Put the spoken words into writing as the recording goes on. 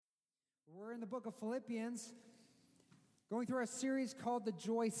We're in the book of Philippians, going through our series called The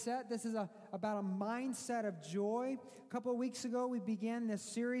Joy Set. This is about a mindset of joy. A couple of weeks ago, we began this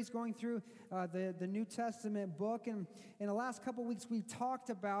series going through the New Testament book. And in the last couple of weeks, we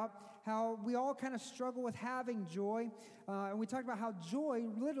talked about how we all kind of struggle with having joy. And we talked about how joy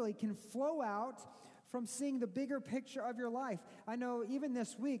literally can flow out from seeing the bigger picture of your life. I know even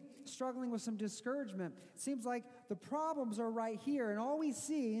this week, struggling with some discouragement. It seems like the problems are right here, and all we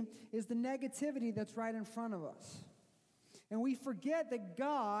see is the negativity that's right in front of us. And we forget that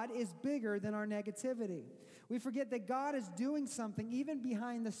God is bigger than our negativity. We forget that God is doing something even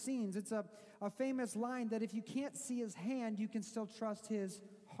behind the scenes. It's a famous line that if you can't see his hand, you can still trust his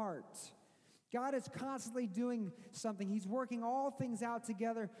heart. God is constantly doing something. He's working all things out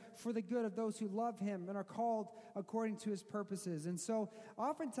together for the good of those who love him and are called according to his purposes. And so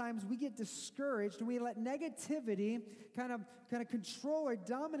oftentimes we get discouraged and we let negativity kind of control or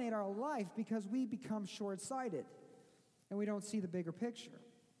dominate our life because we become short-sighted and we don't see the bigger picture.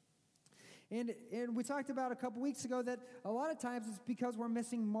 And we talked about a couple weeks ago that a lot of times it's because we're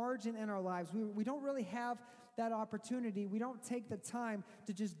missing margin in our lives. We don't really have that opportunity. We don't take the time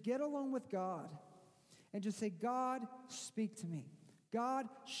to just get alone with God and just say, God, speak to me. God,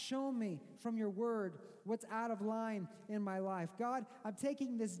 show me from your word what's out of line in my life. God, I'm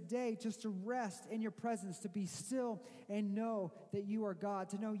taking this day just to rest in your presence, to be still and know that you are God,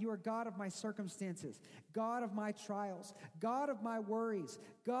 to know you are God of my circumstances, God of my trials, God of my worries,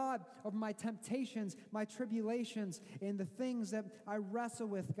 God of my temptations, my tribulations, and the things that I wrestle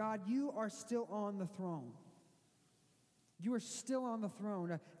with. God, you are still on the throne. You are still on the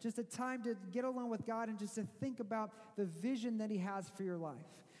throne. Just a time to get alone with God and just to think about the vision that he has for your life,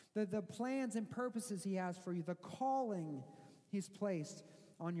 the plans and purposes he has for you, the calling he's placed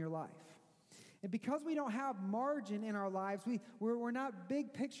on your life. And because we don't have margin in our lives, we're not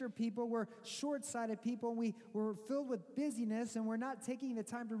big picture people, we're short-sighted people, we're filled with busyness, and we're not taking the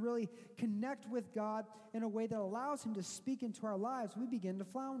time to really connect with God in a way that allows him to speak into our lives, we begin to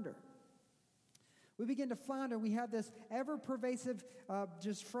flounder. We begin to flounder. We have this ever-pervasive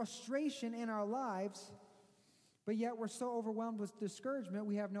just frustration in our lives, but yet we're so overwhelmed with discouragement,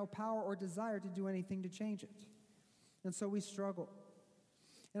 we have no power or desire to do anything to change it. And so we struggle.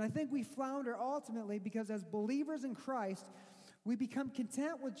 And I think we flounder ultimately because as believers in Christ, we become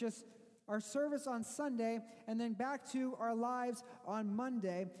content with just our service on Sunday and then back to our lives on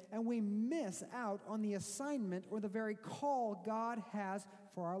Monday, and we miss out on the assignment or the very call God has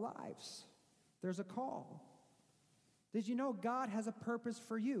for our lives. There's a call. Did you know God has a purpose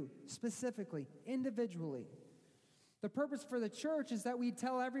for you, specifically, individually? The purpose for the church is that we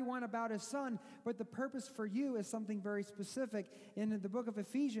tell everyone about his son, but the purpose for you is something very specific. In the book of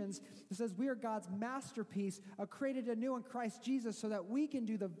Ephesians, it says we are God's masterpiece, created anew in Christ Jesus so that we can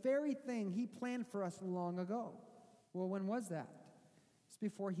do the very thing he planned for us long ago. Well, when was that? It's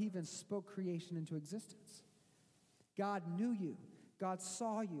before he even spoke creation into existence. God knew you. God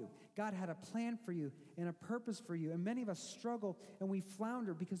saw you. God had a plan for you and a purpose for you. And many of us struggle and we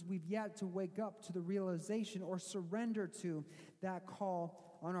flounder because we've yet to wake up to the realization or surrender to that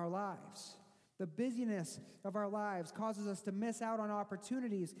call on our lives. The busyness of our lives causes us to miss out on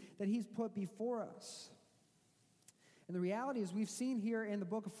opportunities that he's put before us. And the reality is we've seen here in the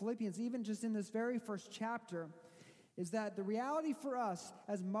book of Philippians, even just in this very first chapter, is that the reality for us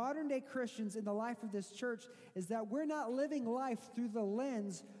as modern-day Christians in the life of this church is that we're not living life through the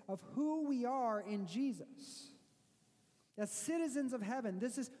lens of who we are in Jesus. As citizens of heaven,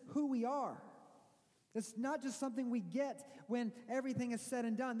 this is who we are. It's not just something we get when everything is said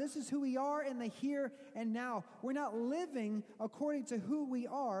and done. This is who we are in the here and now. We're not living according to who we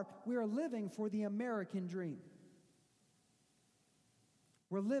are. We are living for the American dream.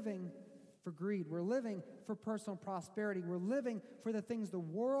 We're living for greed. We're living for personal prosperity. We're living for the things the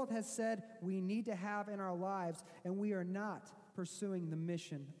world has said we need to have in our lives, and we are not pursuing the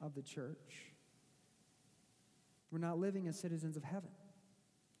mission of the church. We're not living as citizens of heaven.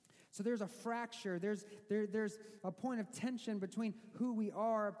 So there's a fracture. There's a point of tension between who we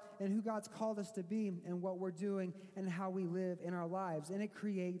are and who God's called us to be and what we're doing and how we live in our lives. And it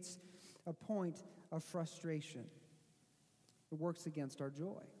creates a point of frustration. It works against our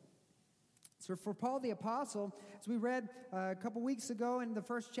joy. So for Paul the Apostle, as we read a couple weeks ago in the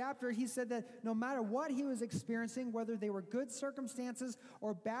first chapter, he said that no matter what he was experiencing, whether they were good circumstances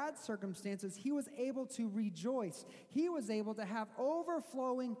or bad circumstances, he was able to rejoice. He was able to have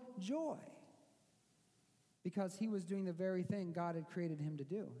overflowing joy because he was doing the very thing God had created him to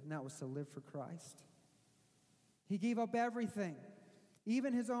do, and that was to live for Christ. He gave up everything,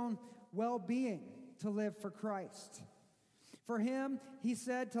 even his own well-being, to live for Christ. For him, he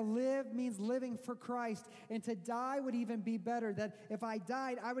said, to live means living for Christ, and to die would even be better. That if I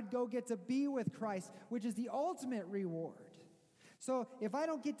died, I would go get to be with Christ, which is the ultimate reward. So if I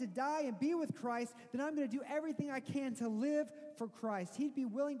don't get to die and be with Christ, then I'm going to do everything I can to live for Christ. He'd be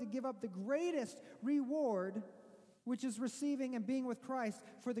willing to give up the greatest reward, which is receiving and being with Christ,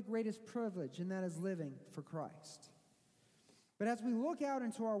 for the greatest privilege, and that is living for Christ. But as we look out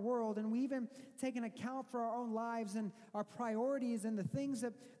into our world and we even take an account for our own lives and our priorities and the things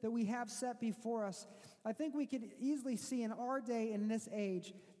that we have set before us, I think we could easily see in our day, in this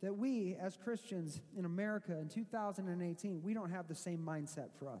age, that we as Christians in America in 2018, we don't have the same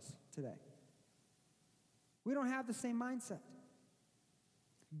mindset for us today. We don't have the same mindset.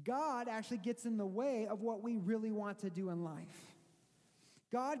 God actually gets in the way of what we really want to do in life.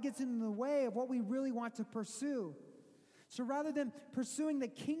 God gets in the way of what we really want to pursue. So rather than pursuing the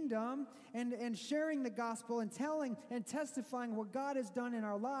kingdom and sharing the gospel and telling and testifying what God has done in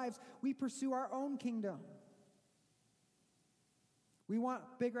our lives, we pursue our own kingdom. We want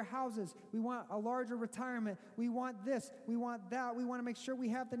bigger houses. We want a larger retirement. We want this. We want that. We want to make sure we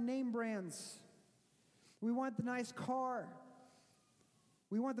have the name brands. We want the nice car.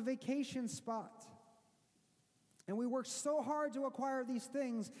 We want the vacation spot. And we work so hard to acquire these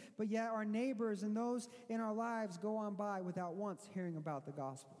things, but yet our neighbors and those in our lives go on by without once hearing about the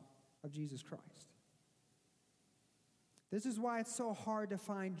gospel of Jesus Christ. This is why it's so hard to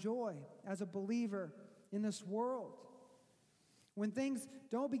find joy as a believer in this world. When things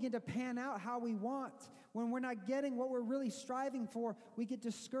don't begin to pan out how we want, when we're not getting what we're really striving for, we get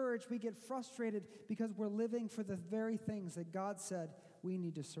discouraged, we get frustrated because we're living for the very things that God said we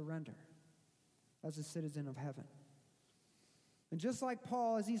need to surrender as a citizen of heaven. And just like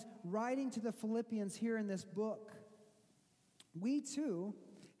Paul, as he's writing to the Philippians here in this book, we too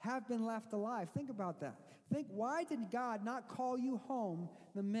have been left alive. Think about that. Think, why did God not call you home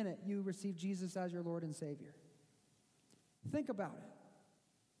the minute you received Jesus as your Lord and Savior? Think about it.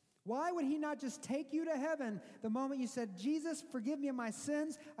 Why would he not just take you to heaven the moment you said, Jesus, forgive me of my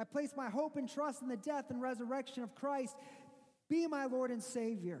sins. I place my hope and trust in the death and resurrection of Christ. Be my Lord and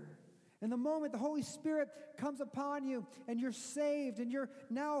Savior. And the moment the Holy Spirit comes upon you and you're saved and you're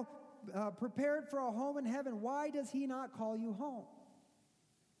now prepared for a home in heaven, why does he not call you home?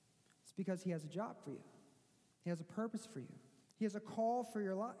 It's because he has a job for you. He has a purpose for you. He has a call for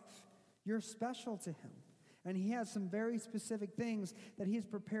your life. You're special to him. And he has some very specific things that he's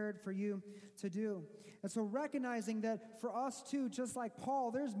prepared for you to do. And so recognizing that for us too, just like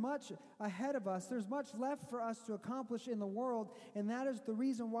Paul, there's much ahead of us. There's much left for us to accomplish in the world. And that is the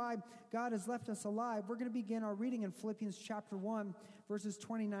reason why God has left us alive. We're going to begin our reading in Philippians chapter 1, verses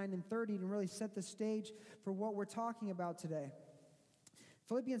 29 and 30 to really set the stage for what we're talking about today.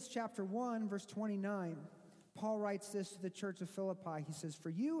 Philippians chapter 1, verse 29. Paul writes this to the church of Philippi. He says, "For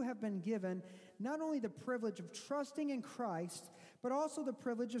you have been given not only the privilege of trusting in Christ, but also the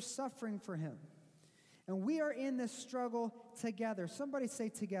privilege of suffering for him. And we are in this struggle together." Somebody say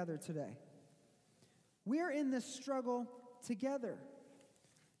together today. We are in this struggle together.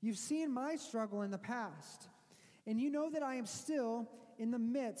 You've seen my struggle in the past, and you know that I am still in the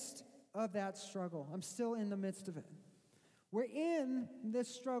midst of that struggle. I'm still in the midst of it. We're in this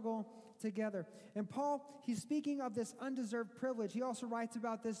struggle together. And Paul, he's speaking of this undeserved privilege. He also writes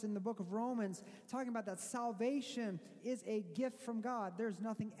about this in the book of Romans, talking about that salvation is a gift from God. There's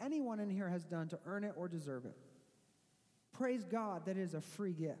nothing anyone in here has done to earn it or deserve it. Praise God that it is a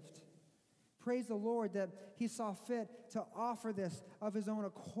free gift. Praise the Lord that he saw fit to offer this of his own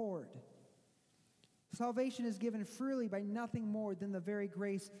accord. Salvation is given freely by nothing more than the very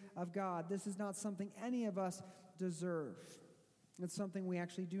grace of God. This is not something any of us deserve. It's something we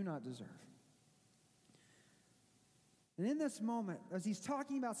actually do not deserve. And in this moment, as he's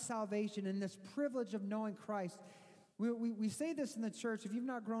talking about salvation and this privilege of knowing Christ, we say this in the church. If you've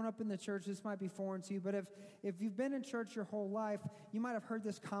not grown up in the church, this might be foreign to you, but if you've been in church your whole life, you might have heard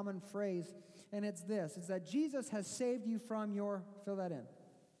this common phrase, and it's this. It's that Jesus has saved you from your, fill that in.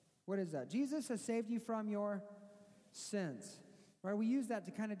 What is that? Jesus has saved you from your sins. Right? We use that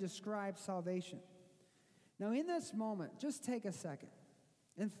to kind of describe salvation. Now, in this moment, just take a second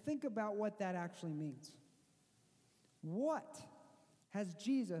and think about what that actually means. What has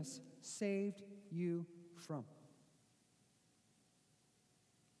Jesus saved you from?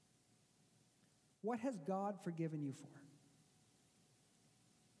 What has God forgiven you for?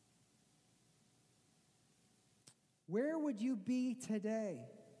 Where would you be today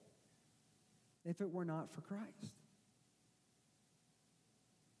if it were not for Christ?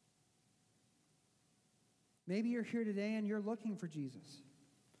 Maybe you're here today and you're looking for Jesus.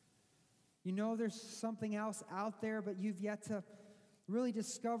 You know there's something else out there, but you've yet to really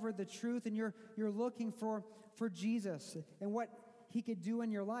discover the truth, and you're looking for Jesus and what he could do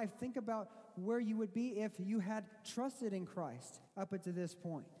in your life. Think about where you would be if you had trusted in Christ up until this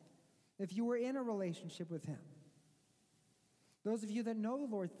point, if you were in a relationship with him. Those of you that know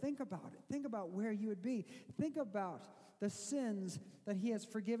the Lord, think about it. Think about where you would be. Think about the sins that he has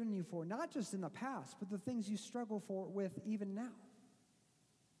forgiven you for, not just in the past, but the things you struggle with even now.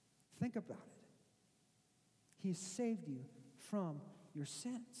 Think about it. He has saved you from your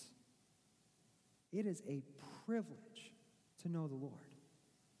sins. It is a privilege to know the Lord.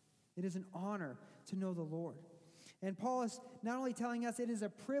 It is an honor to know the Lord. And Paul is not only telling us it is a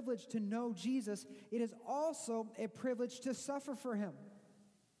privilege to know Jesus, it is also a privilege to suffer for him.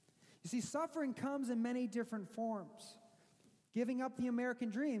 You see, suffering comes in many different forms. Giving up the American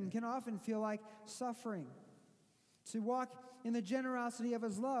dream can often feel like suffering. To walk in the generosity of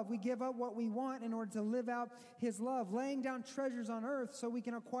his love, we give up what we want in order to live out his love, laying down treasures on earth so we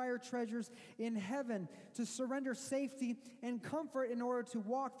can acquire treasures in heaven, to surrender safety and comfort in order to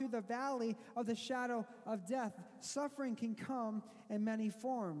walk through the valley of the shadow of death. Suffering can come in many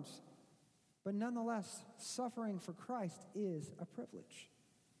forms, but nonetheless, suffering for Christ is a privilege.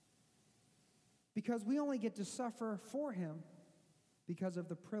 Because we only get to suffer for him because of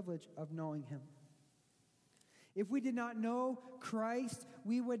the privilege of knowing him. If we did not know Christ,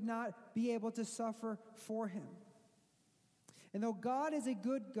 we would not be able to suffer for him. And though God is a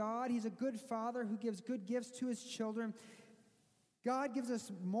good God, he's a good father who gives good gifts to his children, God gives us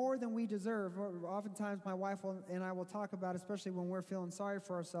more than we deserve. Oftentimes my wife and I will talk about, especially when we're feeling sorry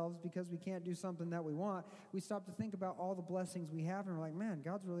for ourselves because we can't do something that we want, we stop to think about all the blessings we have, and we're like, man,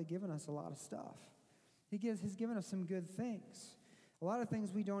 God's really given us a lot of stuff. He's given us some good things. A lot of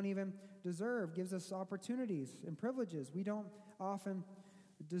things we don't even deserve, gives us opportunities and privileges we don't often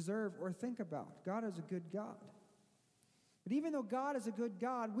deserve or think about. God is a good God. But even though God is a good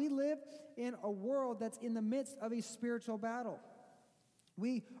God, we live in a world that's in the midst of a spiritual battle.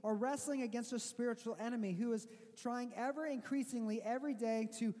 We are wrestling against a spiritual enemy who is trying ever increasingly every day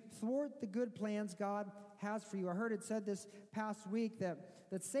to thwart the good plans God has for you. I heard it said this past week that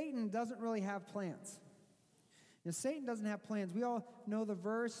Satan doesn't really have plans. Now, Satan doesn't have plans. We all know the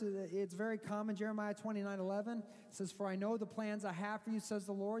verse. It's very common. Jeremiah 29:11 says, "For I know the plans I have for you, says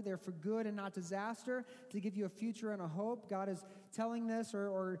the Lord. They're for good and not disaster, to give you a future and a hope." God is telling this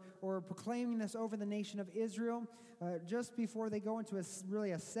or proclaiming this over the nation of Israel just before they go into a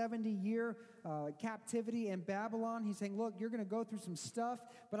 70-year captivity in Babylon. He's saying, look, you're going to go through some stuff,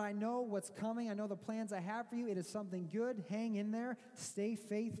 but I know what's coming. I know the plans I have for you. It is something good. Hang in there. Stay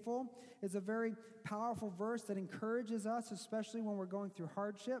faithful. It's a very powerful verse that encourages us, especially when we're going through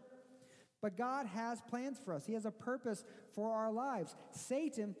hardship. But God has plans for us. He has a purpose for our lives.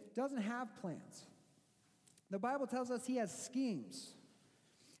 Satan doesn't have plans. The Bible tells us he has schemes.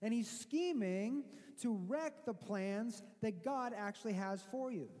 And he's scheming to wreck the plans that God actually has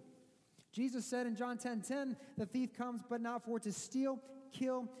for you. Jesus said in John 10:10, the thief comes but not for to steal,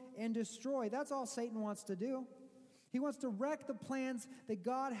 kill, and destroy. That's all Satan wants to do. He wants to wreck the plans that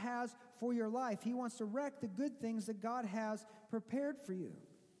God has for your life. He wants to wreck the good things that God has prepared for you.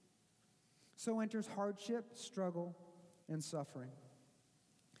 So enters hardship, struggle, and suffering.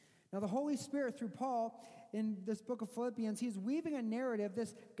 Now the Holy Spirit, through Paul, in this book of Philippians, he's weaving a narrative,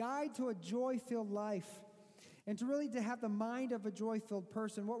 this guide to a joy-filled life, and to have the mind of a joy-filled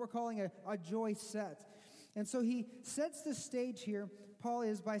person, what we're calling a joy set. And so he sets the stage here, Paul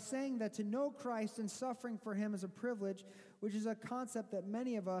is, by saying that to know Christ and suffering for him is a privilege, which is a concept that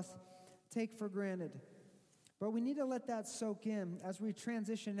many of us take for granted. But we need to let that soak in as we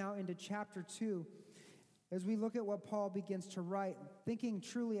transition now into chapter 2, as we look at what Paul begins to write, thinking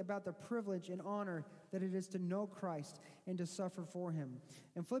truly about the privilege and honor that it is to know Christ and to suffer for him.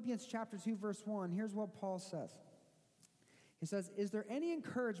 In Philippians chapter 2, verse 1, here's what Paul says. He says, "Is there any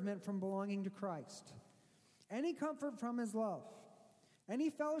encouragement from belonging to Christ? Any comfort from his love? Any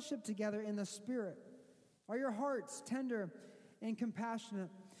fellowship together in the Spirit? Are your hearts tender and compassionate?"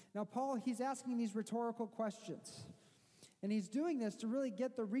 Now, Paul, he's asking these rhetorical questions. And he's doing this to really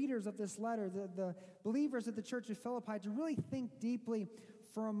get the readers of this letter, the believers at the church of Philippi, to really think deeply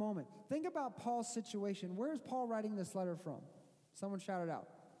for a moment. Think about Paul's situation. Where is Paul writing this letter from? Someone shout it out.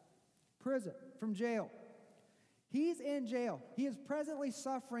 Prison, from jail. He's in jail. He is presently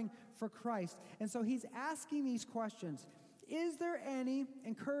suffering for Christ. And so he's asking these questions. Is there any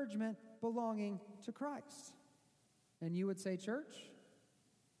encouragement belonging to Christ? And you would say, church?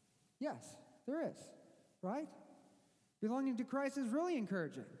 Yes, there is, right? Belonging to Christ is really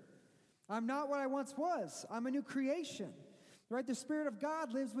encouraging. I'm not what I once was. I'm a new creation. Right? The Spirit of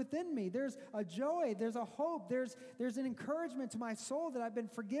God lives within me. There's a joy, there's a hope, there's an encouragement to my soul that I've been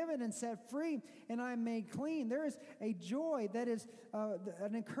forgiven and set free and I'm made clean. There is a joy that is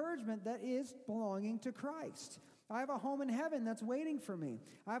an encouragement that is belonging to Christ. I have a home in heaven that's waiting for me.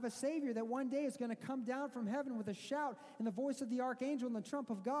 I have a Savior that one day is going to come down from heaven with a shout and the voice of the archangel and the trump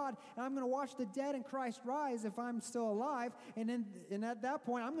of God, and I'm going to watch the dead in Christ rise if I'm still alive, and at that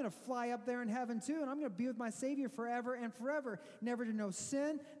point, I'm going to fly up there in heaven too, and I'm going to be with my Savior forever and forever, never to know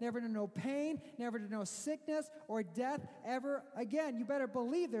sin, never to know pain, never to know sickness or death ever again. You better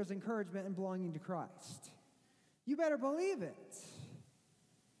believe there's encouragement in belonging to Christ. You better believe it.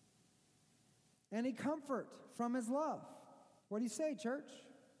 Any comfort from his love. What do you say, church?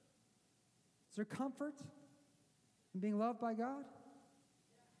 Is there comfort in being loved by God?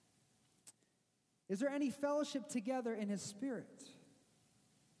 Is there any fellowship together in his Spirit?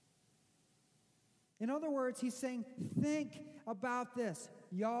 In other words, he's saying, think about this.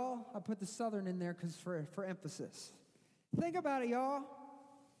 Y'all, I put the Southern in there because for emphasis. Think about it, y'all.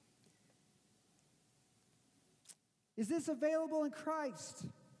 Is this available in Christ?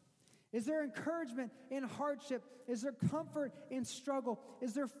 Is there encouragement in hardship? Is there comfort in struggle?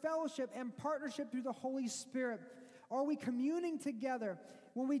 Is there fellowship and partnership through the Holy Spirit? Are we communing together?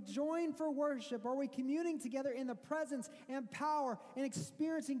 When we join for worship, are we communing together in the presence and power and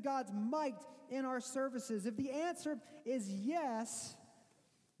experiencing God's might in our services? If the answer is yes,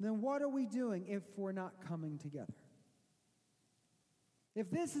 then what are we doing if we're not coming together? If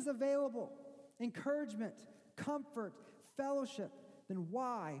this is available, encouragement, comfort, fellowship, then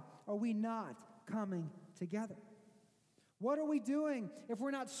why are we not coming together? What are we doing if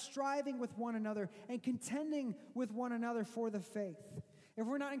we're not striving with one another and contending with one another for the faith? If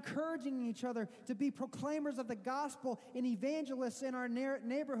we're not encouraging each other to be proclaimers of the gospel and evangelists in our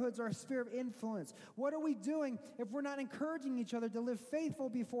neighborhoods, our sphere of influence? What are we doing if we're not encouraging each other to live faithful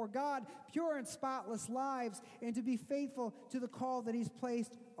before God, pure and spotless lives, and to be faithful to the call that he's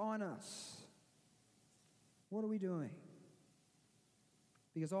placed on us? What are we doing?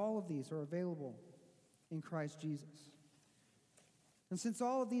 Because all of these are available in Christ Jesus. And since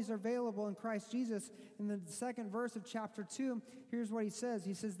all of these are available in Christ Jesus, in the second verse of chapter 2, here's what he says.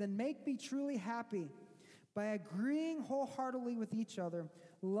 He says, then make me truly happy by agreeing wholeheartedly with each other,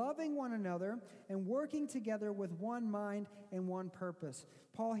 loving one another, and working together with one mind and one purpose.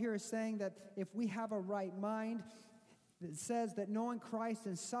 Paul here is saying that if we have a right mind, it says that knowing Christ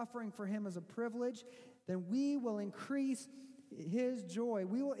and suffering for him is a privilege, then we will increase his joy.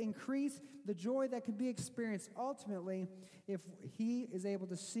 We will increase the joy that can be experienced ultimately if he is able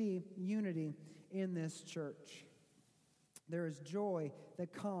to see unity in this church. There is joy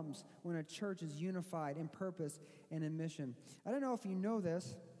that comes when a church is unified in purpose and in mission. I don't know if you know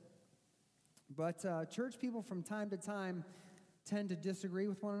this, but church people from time to time tend to disagree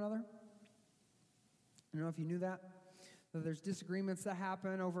with one another. I don't know if you knew that. There's disagreements that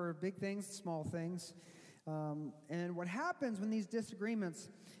happen over big things, small things. And what happens when these disagreements,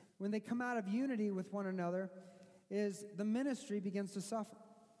 when they come out of unity with one another, is the ministry begins to suffer.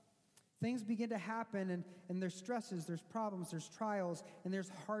 Things begin to happen, and there's stresses, there's problems, there's trials, and there's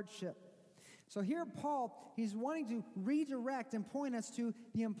hardship. So here Paul, he's wanting to redirect and point us to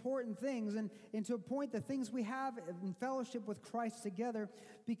the important things and to point the things we have in fellowship with Christ together,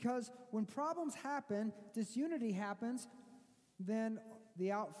 because when problems happen, disunity happens, then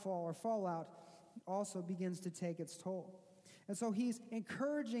the outfall or fallout also begins to take its toll. And so he's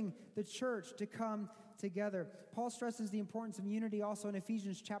encouraging the church to come together. Paul stresses the importance of unity also in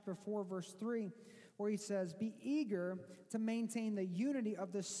Ephesians chapter 4, verse 3, where he says, be eager to maintain the unity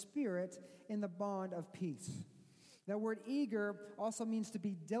of the Spirit in the bond of peace. That word eager also means to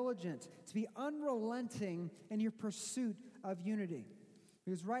be diligent, to be unrelenting in your pursuit of unity.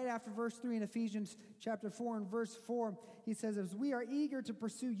 Because right after verse 3 in Ephesians chapter 4 and verse 4, he says, as we are eager to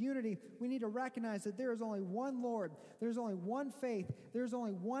pursue unity, we need to recognize that there is only one Lord, there's only one faith, there's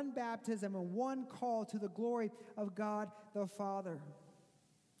only one baptism, and one call to the glory of God the Father.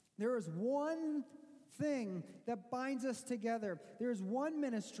 There is one thing that binds us together. There is one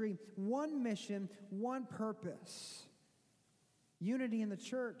ministry, one mission, one purpose. Unity in the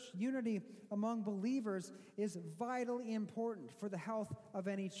church, unity among believers is vitally important for the health of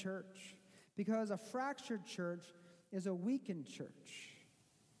any church, because a fractured church is a weakened church.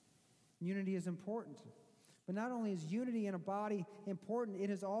 Unity is important. But not only is unity in a body important, it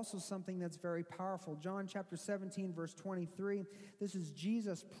is also something that's very powerful. John chapter 17, verse 23, this is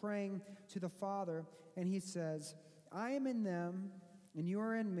Jesus praying to the Father, and he says, I am in them, and you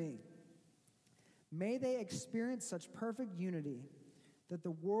are in me. May they experience such perfect unity that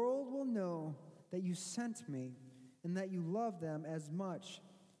the world will know that you sent me and that you love them as much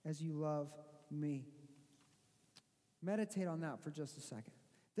as you love me. Meditate on that for just a second.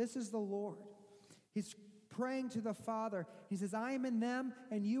 This is the Lord. He's praying to the Father. He says, I am in them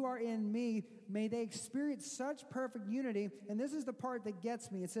and you are in me. May they experience such perfect unity. And this is the part that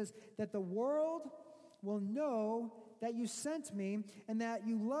gets me. It says that the world will know that you sent me and that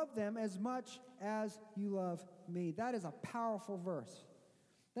you love them as much as you love me. That is a powerful verse.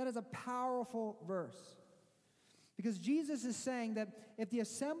 That is a powerful verse. Because Jesus is saying that if the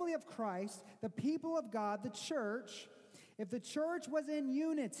assembly of Christ, the people of God, the church, if the church was in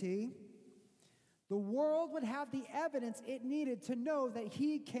unity, the world would have the evidence it needed to know that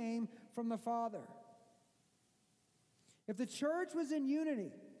he came from the Father. If the church was in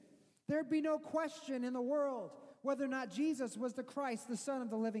unity, there'd be no question in the world whether or not Jesus was the Christ, the Son of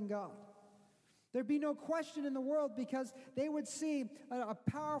the living God. There'd be no question in the world because they would see a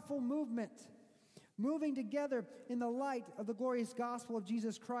powerful movement moving together in the light of the glorious gospel of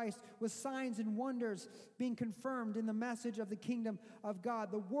Jesus Christ with signs and wonders being confirmed in the message of the kingdom of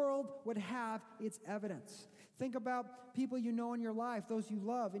God. The world would have its evidence. Think about people you know in your life, those you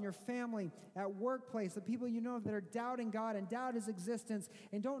love, in your family, at workplace, the people you know that are doubting God and doubt his existence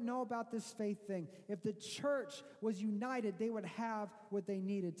and don't know about this faith thing. If the church was united, they would have what they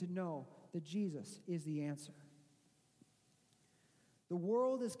needed to know that Jesus is the answer. The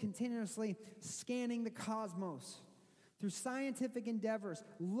world is continuously scanning the cosmos through scientific endeavors,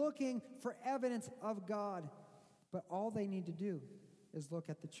 looking for evidence of God. But all they need to do is look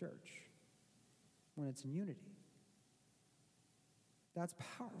at the church when it's in unity. That's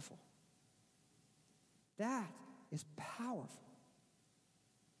powerful. That is powerful.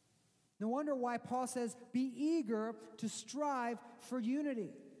 No wonder why Paul says, be eager to strive for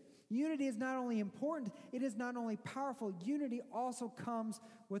unity. Unity is not only important, it is not only powerful. Unity also comes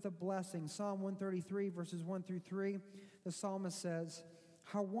with a blessing. Psalm 133, verses 1 through 3, the psalmist says,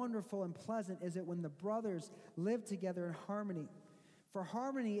 how wonderful and pleasant is it when the brothers live together in harmony. For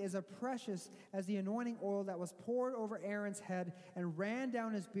harmony is as precious as the anointing oil that was poured over Aaron's head and ran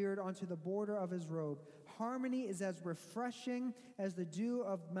down his beard onto the border of his robe. Harmony is as refreshing as the dew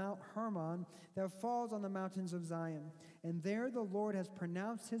of Mount Hermon that falls on the mountains of Zion. And there the Lord has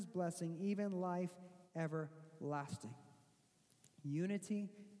pronounced his blessing, even life everlasting. Unity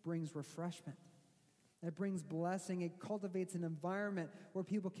brings refreshment. It brings blessing. It cultivates an environment where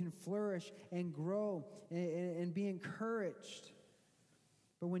people can flourish and grow and be encouraged.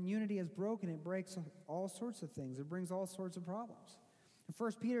 But when unity is broken, it breaks all sorts of things. It brings all sorts of problems. In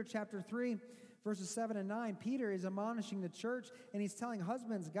 1 Peter chapter 3, verses 7 and 9, Peter is admonishing the church, and he's telling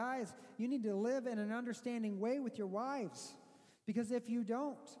husbands, guys, you need to live in an understanding way with your wives. Because if you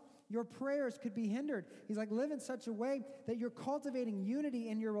don't, your prayers could be hindered. He's like, live in such a way that you're cultivating unity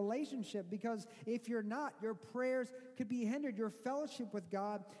in your relationship. Because if you're not, your prayers could be hindered. Your fellowship with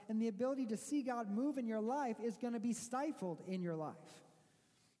God and the ability to see God move in your life is going to be stifled in your life.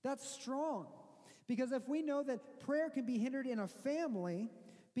 That's strong. Because if we know that prayer can be hindered in a family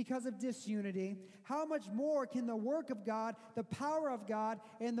because of disunity, how much more can the work of God, the power of God,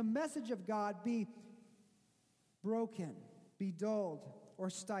 and the message of God be broken, be dulled,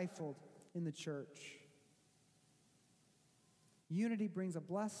 or stifled in the church? Unity brings a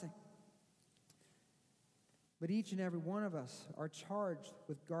blessing. But each and every one of us are charged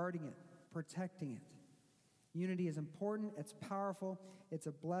with guarding it, protecting it. Unity is important, it's powerful, it's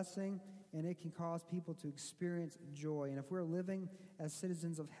a blessing, and it can cause people to experience joy. And if we're living as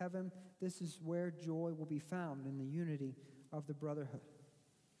citizens of heaven, this is where joy will be found, in the unity of the brotherhood.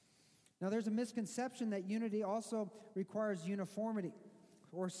 Now, there's a misconception that unity also requires uniformity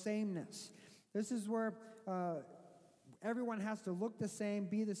or sameness. This is where everyone has to look the same,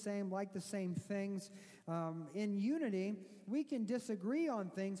 be the same, like the same things. In unity, we can disagree on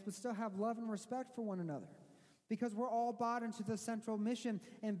things, but still have love and respect for one another. Because we're all bought into the central mission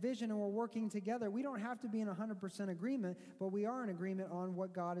and vision, and we're working together. We don't have to be in 100% agreement, but we are in agreement on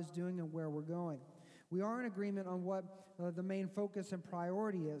what God is doing and where we're going. We are in agreement on what the main focus and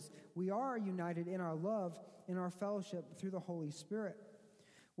priority is. We are united in our love, in our fellowship through the Holy Spirit.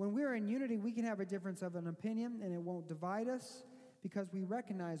 When we're in unity, we can have a difference of an opinion, and it won't divide us because we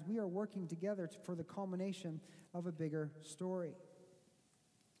recognize we are working together for the culmination of a bigger story.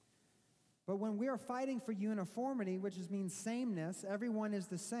 But when we are fighting for uniformity, which means sameness, everyone is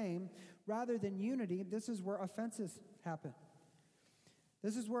the same, rather than unity, this is where offenses happen.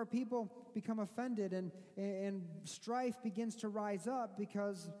 This is where people become offended and strife begins to rise up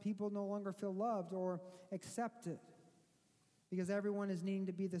because people no longer feel loved or accepted. Because everyone is needing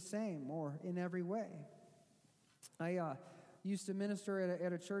to be the same or in every way. I used to minister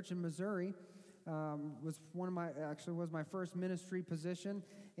at a church in Missouri was my first ministry position,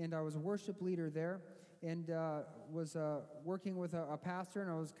 and I was a worship leader there, and was working with a pastor,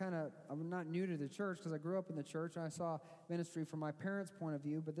 and I'm not new to the church because I grew up in the church, and I saw ministry from my parents' point of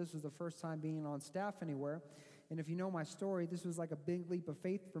view, but this was the first time being on staff anywhere. And if you know my story, this was like a big leap of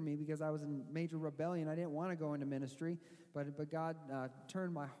faith for me because I was in major rebellion. I didn't want to go into ministry, but God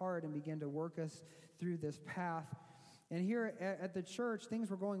turned my heart and began to work us through this path. And here at the church, things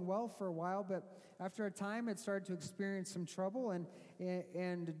were going well for a while, but after a time, it started to experience some trouble.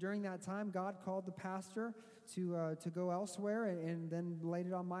 And during that time, God called the pastor to go elsewhere, and then laid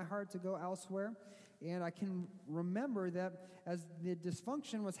it on my heart to go elsewhere. And I can remember that as the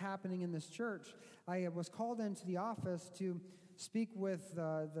dysfunction was happening in this church, I was called into the office to speak with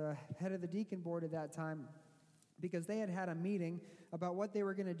the head of the deacon board at that time, because they had a meeting about what they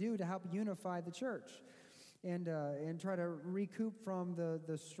were going to do to help unify the church and try to recoup from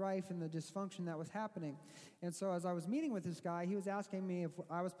the strife and the dysfunction that was happening. And so as I was meeting with this guy, he was asking me if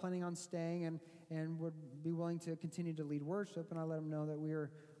I was planning on staying and would be willing to continue to lead worship, and I let him know that we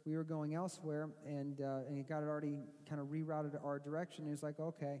were going elsewhere, and God had already kind of rerouted our direction. He was like,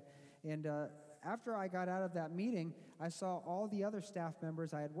 okay. And after I got out of that meeting, I saw all the other staff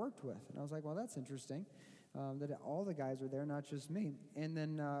members I had worked with, and I was like, well, that's interesting. That all the guys were there, not just me. And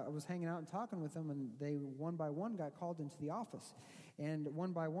then I was hanging out and talking with them, and they one by one got called into the office. And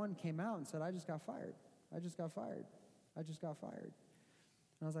one by one came out and said, I just got fired. I just got fired. I just got fired.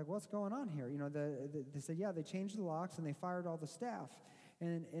 And I was like, what's going on here? They said, yeah, they changed the locks and they fired all the staff.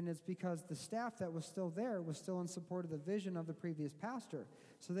 And it's because the staff that was still there was still in support of the vision of the previous pastor.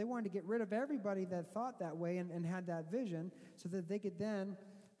 So they wanted to get rid of everybody that thought that way and had that vision so that they could then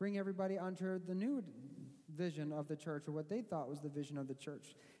bring everybody under the new vision of the church, or what they thought was the vision of the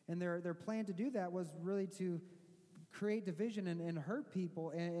church. And their plan to do that was really to create division and hurt people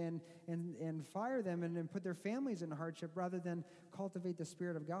and fire them and put their families in hardship, rather than cultivate the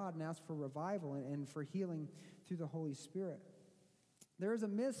Spirit of God and ask for revival and for healing through the Holy Spirit. There is a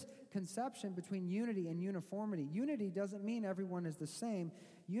misconception between unity and uniformity. Unity doesn't mean everyone is the same.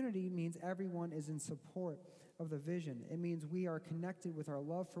 Unity means everyone is in support of the vision. It means we are connected with our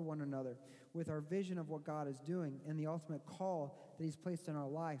love for one another, with our vision of what God is doing, and the ultimate call that He's placed in our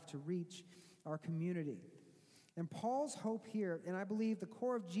life to reach our community. And Paul's hope here, and I believe the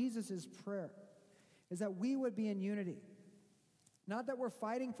core of Jesus' prayer, is that we would be in unity. Not that we're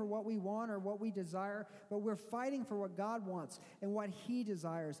fighting for what we want or what we desire, but we're fighting for what God wants and what He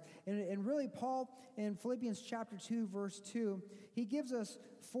desires. And really, Paul, in Philippians chapter 2, verse 2, he gives us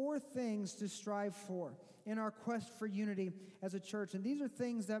 4 things to strive for in our quest for unity as a church. And these are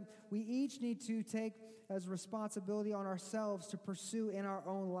things that we each need to take as responsibility on ourselves to pursue in our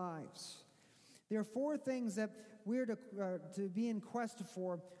own lives. There are 4 things that we're to be in quest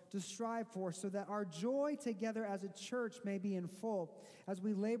for, to strive for, so that our joy together as a church may be in full as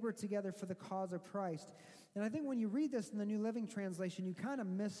we labor together for the cause of Christ. And I think when you read this in the New Living Translation, you kind of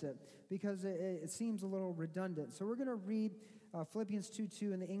miss it because it seems a little redundant. So we're going to read Philippians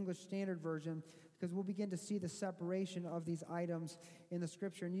 2:2 in the English Standard Version, because we'll begin to see the separation of these items in the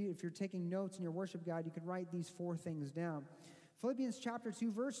Scripture. And if you're taking notes in your worship guide, you can write these 4 things down. Philippians chapter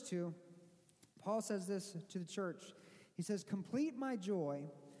 2, verse 2, Paul says this to the church. He says, complete my joy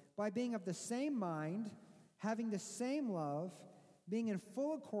by being of the same mind, having the same love, being in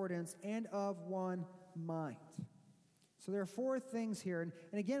full accordance, and of one mind. So there are 4 things here.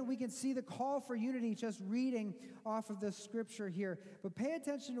 And again, we can see the call for unity just reading off of the Scripture here. But pay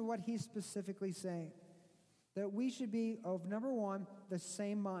attention to what he's specifically saying. That we should be of, number 1, the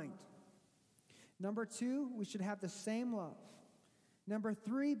same mind. Number 2, we should have the same love. Number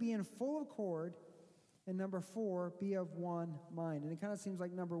 3, be in full accord. And number 4, be of one mind. And it kind of seems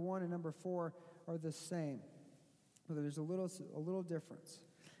like number 1 and number 4 are the same. But there's a little difference.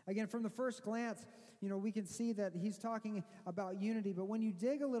 Again, from the first glance, we can see that he's talking about unity. But when you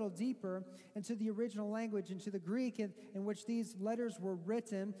dig a little deeper into the original language, into the Greek in which these letters were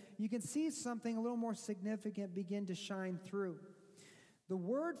written, you can see something a little more significant begin to shine through. The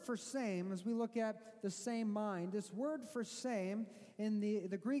word for same, as we look at the same mind, this word for same in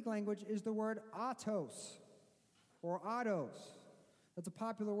the Greek language is the word autos or autos. That's a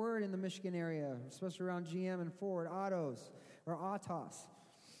popular word in the Michigan area, especially around GM and Ford, autos or autos.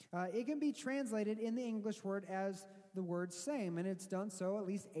 It can be translated in the English word as the word same, and it's done so at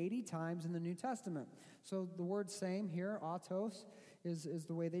least 80 times in the New Testament. So the word same here, autos, is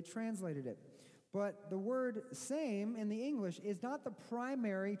the way they translated it. But the word same in the English is not the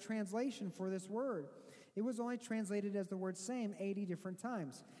primary translation for this word. It was only translated as the word same 80 different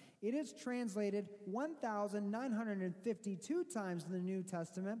times. It is translated 1,952 times in the New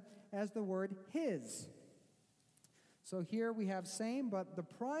Testament as the word his. So here we have same, but the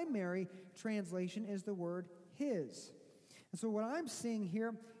primary translation is the word his. And so what I'm seeing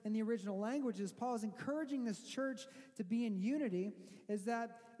here in the original language is Paul is encouraging this church to be in unity, is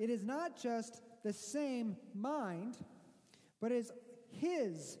that it is not just the same mind, but it is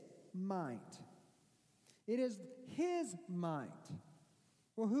his mind. It is his mind.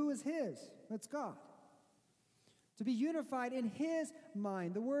 Well, who is his? That's God. To be unified in his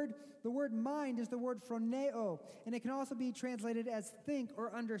mind. The word mind is the word phroneo, and it can also be translated as think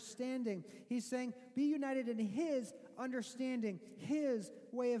or understanding. He's saying, be united in his understanding, his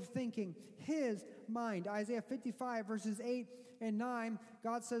way of thinking, his mind. Isaiah 55, verses 8 and 9,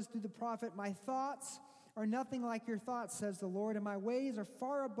 God says through the prophet, my thoughts are nothing like your thoughts, says the Lord, and my ways are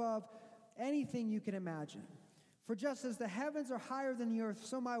far above anything you can imagine. For just as the heavens are higher than the earth,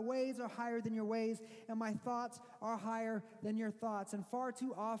 so my ways are higher than your ways, and my thoughts are higher than your thoughts. And far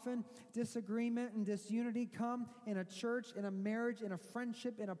too often, disagreement and disunity come in a church, in a marriage, in a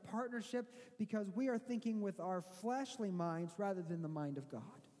friendship, in a partnership, because we are thinking with our fleshly minds rather than the mind of God.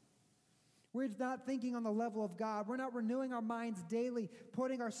 We're not thinking on the level of God. We're not renewing our minds daily,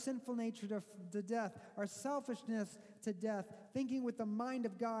 putting our sinful nature to death, our selfishness to death, thinking with the mind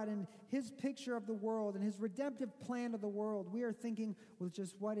of God and his picture of the world and his redemptive plan of the world. We are thinking with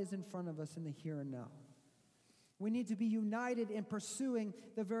just what is in front of us in the here and now. We need to be united in pursuing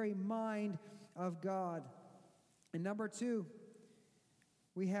the very mind of God. And number two,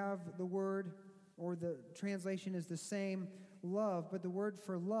 we have the word, or the translation is the same, love, but the word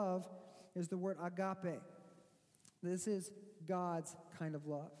for love is the word agape. This is God's kind of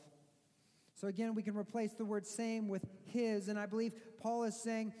love. So again, we can replace the word same with his, and I believe Paul is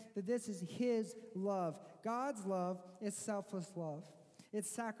saying that this is his love. God's love is selfless love.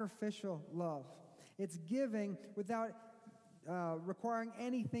 It's sacrificial love. It's giving without requiring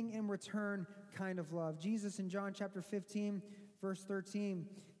anything in return kind of love. Jesus in John chapter 15, verse 13,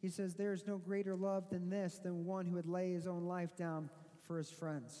 he says, there is no greater love than this, than one who would lay his own life down for his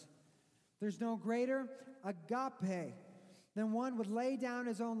friends. There's no greater agape than one would lay down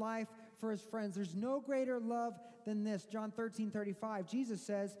his own life for his friends. There's no greater love than this. John 13:35, Jesus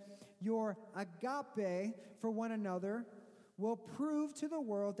says, your agape for one another will prove to the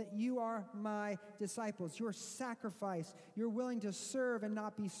world that you are my disciples. Your sacrifice, you're willing to serve and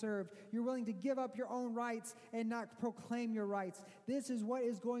not be served. You're willing to give up your own rights and not proclaim your rights. This is what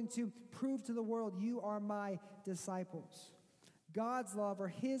is going to prove to the world you are my disciples. God's love, or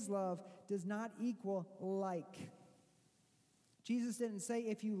his love, does not equal like. Jesus didn't say,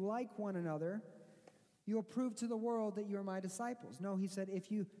 if you like one another, you'll prove to the world that you're my disciples. No, he said,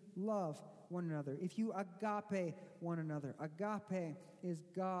 if you love one another, if you agape one another. Agape is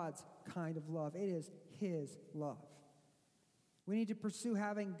God's kind of love. It is his love. We need to pursue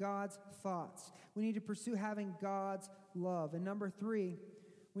having God's thoughts. We need to pursue having God's love. And number three,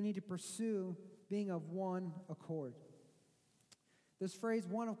 we need to pursue being of one accord. This phrase,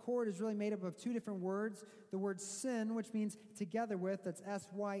 one accord, is really made up of two different words. The word sin, which means together with, that's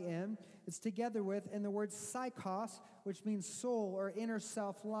S-Y-N. It's together with, and the word psychos, which means soul or inner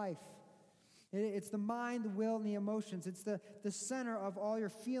self-life. It's the mind, the will, and the emotions. It's the center of all your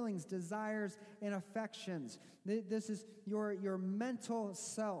feelings, desires, and affections. This is your mental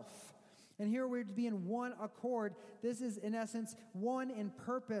self. And here we're to be in one accord. This is, in essence, one in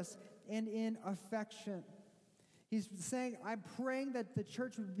purpose and in affection. He's saying, I'm praying that the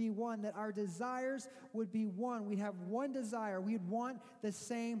church would be one, that our desires would be one. We'd have one desire. We'd want the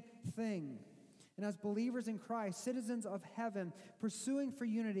same thing. And as believers in Christ, citizens of heaven, pursuing for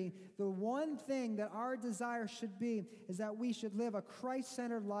unity, the one thing that our desire should be is that we should live a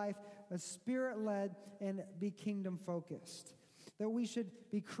Christ-centered life, a Spirit-led, and be kingdom-focused. That we should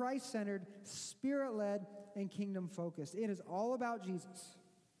be Christ-centered, Spirit-led, and kingdom-focused. It is all about Jesus.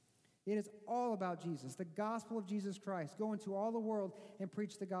 It is all about Jesus, the gospel of Jesus Christ. Go into all the world and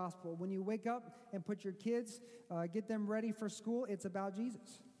preach the gospel. When you wake up and put your kids, get them ready for school, it's about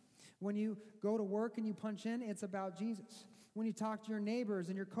Jesus. When you go to work and you punch in, it's about Jesus. When you talk to your neighbors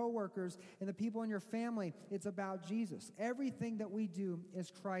and your coworkers and the people in your family, it's about Jesus. Everything that we do is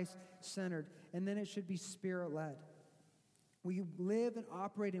Christ-centered, and then it should be Spirit-led. We live and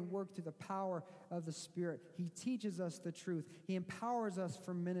operate and work through the power of the Spirit. He teaches us the truth. He empowers us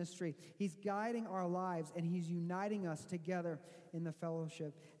for ministry. He's guiding our lives, and he's uniting us together in the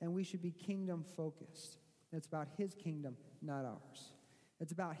fellowship. And we should be kingdom-focused. It's about his kingdom, not ours.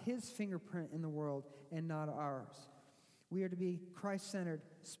 It's about his fingerprint in the world and not ours. We are to be Christ-centered,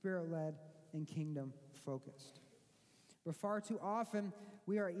 Spirit-led, and kingdom focused. But far too often,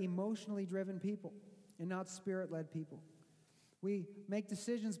 we are emotionally driven people and not spirit-led people. We make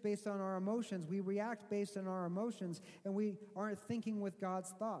decisions based on our emotions. We react based on our emotions, and we aren't thinking with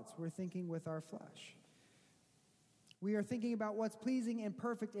God's thoughts. We're thinking with our flesh. We are thinking about what's pleasing and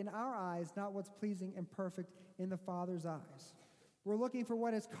perfect in our eyes, not what's pleasing and perfect in the Father's eyes. We're looking for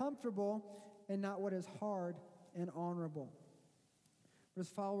what is comfortable and not what is hard and honorable. But as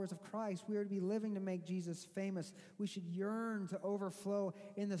followers of Christ, we are to be living to make Jesus famous. We should yearn to overflow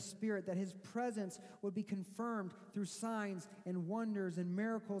in the Spirit, that His presence would be confirmed through signs and wonders and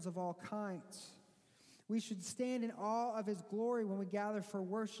miracles of all kinds. We should stand in awe of His glory when we gather for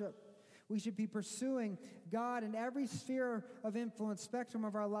worship. We should be pursuing God in every sphere of influence, spectrum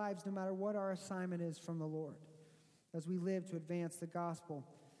of our lives, no matter what our assignment is from the Lord, as we live to advance the gospel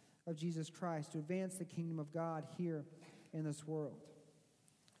of Jesus Christ, to advance the kingdom of God here in this world.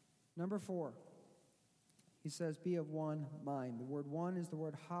 Number 4, he says, be of one mind. The word one is the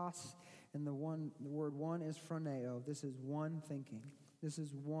word has, and the word one is phroneo. This is one thinking. This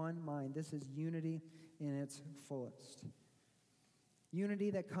is one mind. This is unity in its fullest. Unity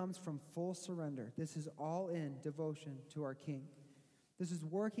that comes from full surrender. This is all-in devotion to our King. This is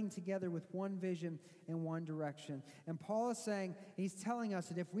working together with one vision and one direction. And Paul is saying, he's telling us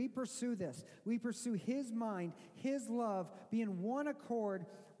that if we pursue this, we pursue his mind, his love, be in one accord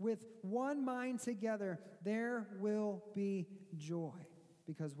with one mind together, there will be joy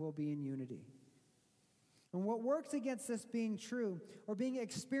because we'll be in unity. And what works against this being true or being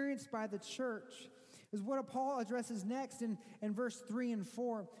experienced by the church is what Paul addresses next in verse 3 and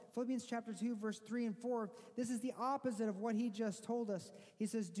 4. Philippians chapter 2, verse 3 and 4. This is the opposite of what he just told us. He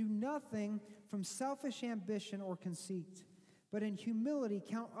says, do nothing from selfish ambition or conceit, but in humility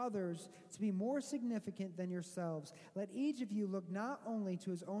count others to be more significant than yourselves. Let each of you look not only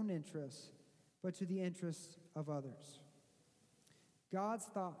to his own interests, but to the interests of others. God's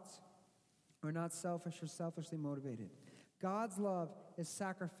thoughts are not selfish or selfishly motivated. God's love is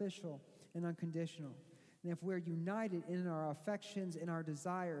sacrificial and unconditional. And if we're united in our affections and our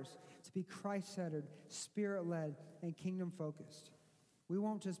desires to be Christ-centered, Spirit-led, and kingdom-focused, we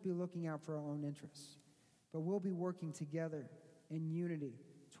won't just be looking out for our own interests, but we'll be working together in unity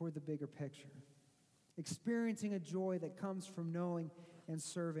toward the bigger picture, experiencing a joy that comes from knowing and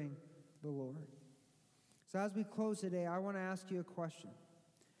serving the Lord. So as we close today, I want to ask you a question.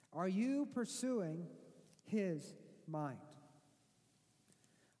 Are you pursuing his mind?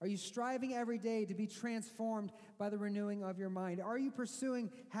 Are you striving every day to be transformed by the renewing of your mind? Are you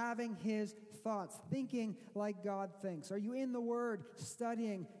pursuing having his thoughts, thinking like God thinks? Are you in the Word,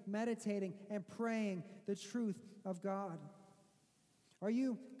 studying, meditating, and praying the truth of God? Are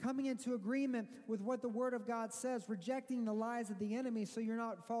you coming into agreement with what the Word of God says, rejecting the lies of the enemy so you're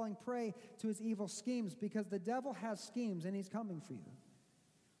not falling prey to his evil schemes? Because the devil has schemes and he's coming for you.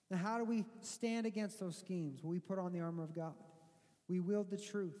 Now, how do we stand against those schemes? Well, we put on the armor of God. We wield the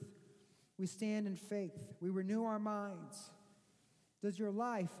truth. We stand in faith. We renew our minds. Does your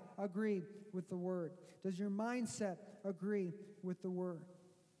life agree with the Word? Does your mindset agree with the Word?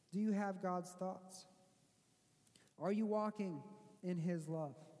 Do you have God's thoughts? Are you walking in his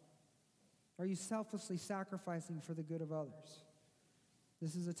love? Are you selflessly sacrificing for the good of others?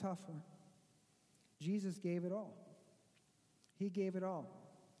 This is a tough one. Jesus gave it all. He gave it all.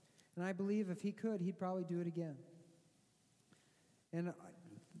 And I believe if he could, he'd probably do it again. And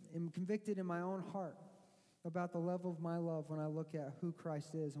I am convicted in my own heart about the level of my love when I look at who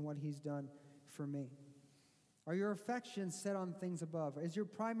Christ is and what he's done for me. Are your affections set on things above? Is your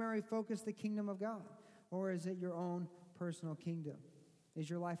primary focus the kingdom of God? Or is it your own personal kingdom? Is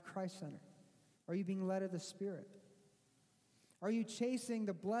your life Christ-centered? Are you being led of the Spirit? Are you chasing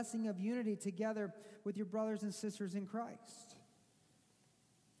the blessing of unity together with your brothers and sisters in Christ?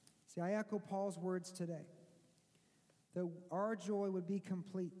 See, I echo Paul's words today, that our joy would be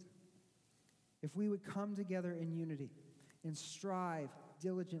complete if we would come together in unity and strive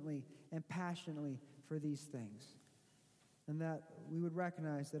diligently and passionately for these things, and that we would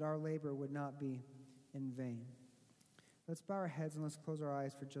recognize that our labor would not be in vain. Let's bow our heads and let's close our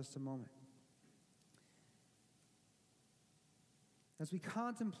eyes for just a moment. As we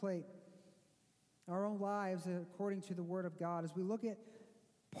contemplate our own lives according to the Word of God, as we look at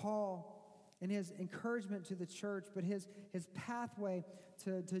Paul and his encouragement to the church, but his pathway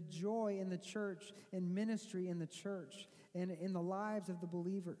to joy in the church and ministry in the church and in the lives of the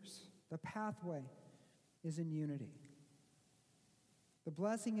believers, the pathway is in unity. The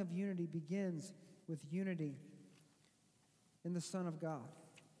blessing of unity begins with unity in the Son of God.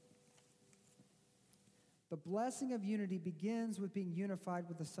 The blessing of unity begins with being unified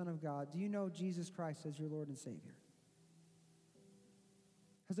with the Son of God. Do you know Jesus Christ as your Lord and Savior?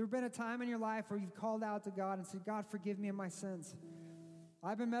 Has there been a time in your life where you've called out to God and said, God, forgive me of my sins?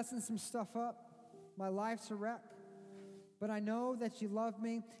 I've been messing some stuff up. My life's a wreck. But I know that you love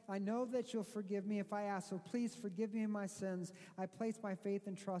me. I know that you'll forgive me if I ask. So please forgive me of my sins. I place my faith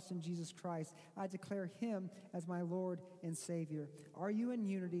and trust in Jesus Christ. I declare him as my Lord and Savior. Are you in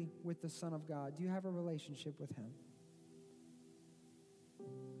unity with the Son of God? Do you have a relationship with him?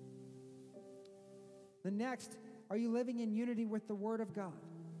 The next, are you living in unity with the Word of God?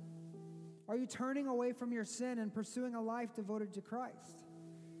 Are you turning away from your sin and pursuing a life devoted to Christ?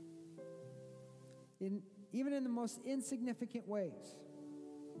 Even in the most insignificant ways.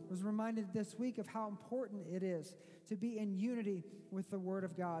 I was reminded this week of how important it is to be in unity with the Word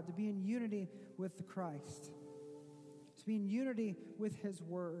of God, to be in unity with the Christ, to be in unity with his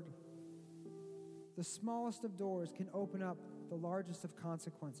Word. The smallest of doors can open up the largest of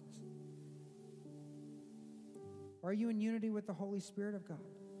consequences. Are you in unity with the Holy Spirit of God?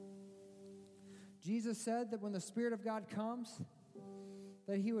 Jesus said that when the Spirit of God comes,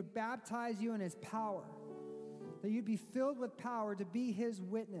 that he would baptize you in his power, that you'd be filled with power to be his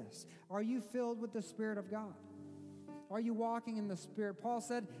witness. Are you filled with the Spirit of God? Are you walking in the Spirit? Paul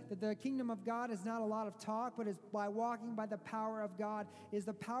said that the kingdom of God is not a lot of talk, but is by walking by the power of God. Is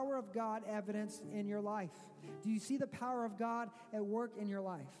the power of God evidenced in your life? Do you see the power of God at work in your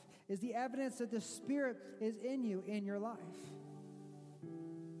life? Is the evidence that the Spirit is in you in your life?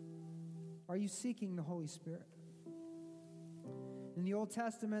 Are you seeking the Holy Spirit? In the Old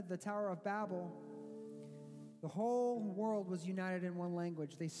Testament, the Tower of Babel, the whole world was united in one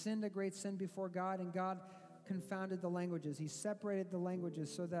language. They sinned a great sin before God, and God confounded the languages. He separated the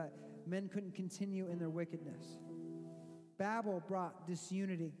languages so that men couldn't continue in their wickedness. Babel brought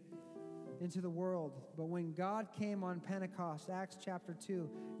disunity into the world. But when God came on Pentecost, Acts chapter 2,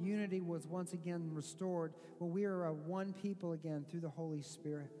 unity was once again restored. Well, we are a one people again through the Holy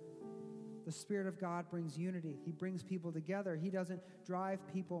Spirit. The Spirit of God brings unity. He brings people together. He doesn't drive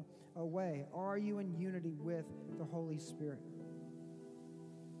people away. Are you in unity with the Holy Spirit?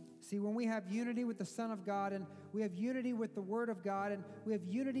 See, when we have unity with the Son of God, and we have unity with the Word of God, and we have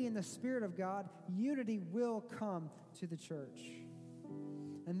unity in the Spirit of God, unity will come to the church.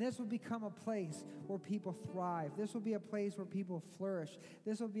 And this will become a place where people thrive. This will be a place where people flourish.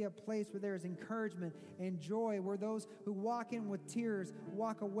 This will be a place where there is encouragement and joy, where those who walk in with tears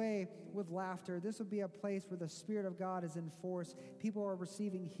walk away with laughter. This will be a place where the Spirit of God is in force. People are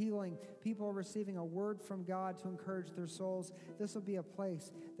receiving healing. People are receiving a word from God to encourage their souls. This will be a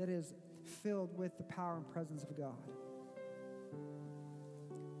place that is filled with the power and presence of God.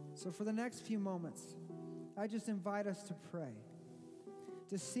 So for the next few moments, I just invite us to pray,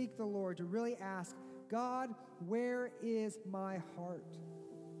 to seek the Lord, to really ask, God, where is my heart?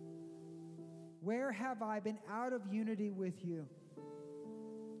 Where have I been out of unity with you?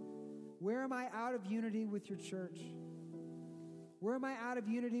 Where am I out of unity with your church? Where am I out of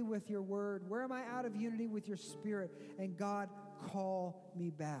unity with your word? Where am I out of unity with your Spirit? And God, call me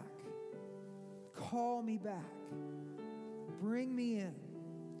back. Call me back. Bring me in.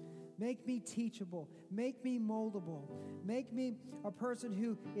 Make me teachable. Make me moldable. Make me a person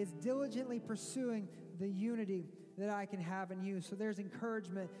who is diligently pursuing the unity that I can have in you. So there's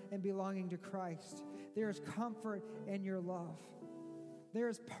encouragement in belonging to Christ. There is comfort in your love. There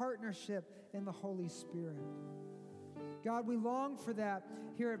is partnership in the Holy Spirit. God, we long for that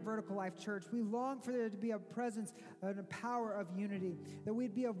here at Vertical Life Church. We long for there to be a presence and a power of unity, that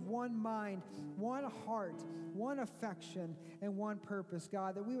we'd be of one mind, one heart, one affection, and one purpose,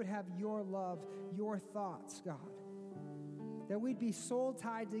 God, that we would have your love, your thoughts, God, that we'd be soul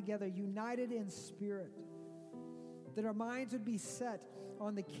tied together, united in spirit, that our minds would be set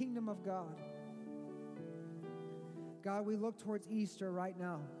on the kingdom of God. God, we look towards Easter right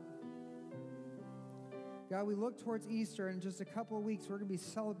now. God, we look towards Easter, and in just a couple of weeks, we're going to be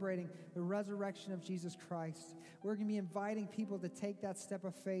celebrating the resurrection of Jesus Christ. We're going to be inviting people to take that step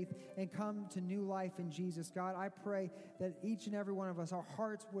of faith and come to new life in Jesus. God, I pray that each and every one of us, our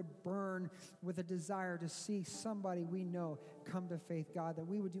hearts would burn with a desire to see somebody we know come to faith, God, that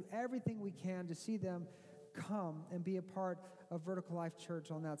we would do everything we can to see them come and be a part of Vertical Life Church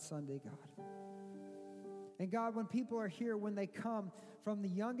on that Sunday, God. And God, when people are here, when they come from the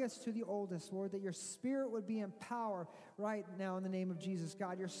youngest to the oldest, Lord, that your Spirit would be in power right now in the name of Jesus,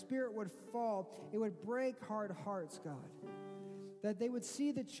 God. Your Spirit would fall. It would break hard hearts, God. That they would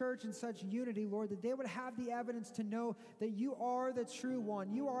see the church in such unity, Lord, that they would have the evidence to know that you are the true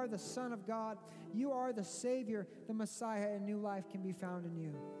one. You are the Son of God. You are the Savior, the Messiah, and new life can be found in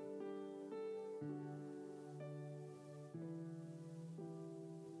you.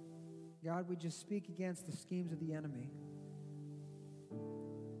 God, we just speak against the schemes of the enemy.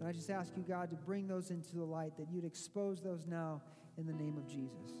 And I just ask you, God, to bring those into the light, that you'd expose those now in the name of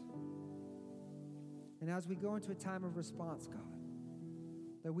Jesus. And as we go into a time of response, God,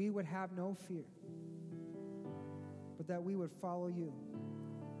 that we would have no fear, but that we would follow you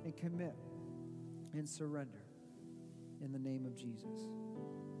and commit and surrender in the name of Jesus.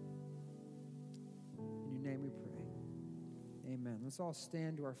 In your name we pray. Amen. Let's all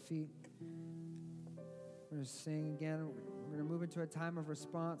stand to our feet. We're going to sing again. We're going to move into a time of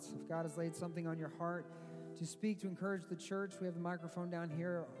response. If God has laid something on your heart to speak, to encourage the church, we have the microphone down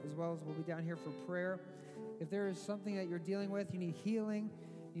here, as well as we'll be down here for prayer. If there is something that you're dealing with, you need healing,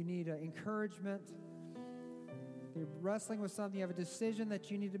 you need encouragement, you're wrestling with something, you have a decision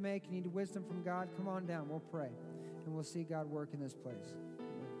that you need to make, you need wisdom from God, come on down, we'll pray, and we'll see God work in this place.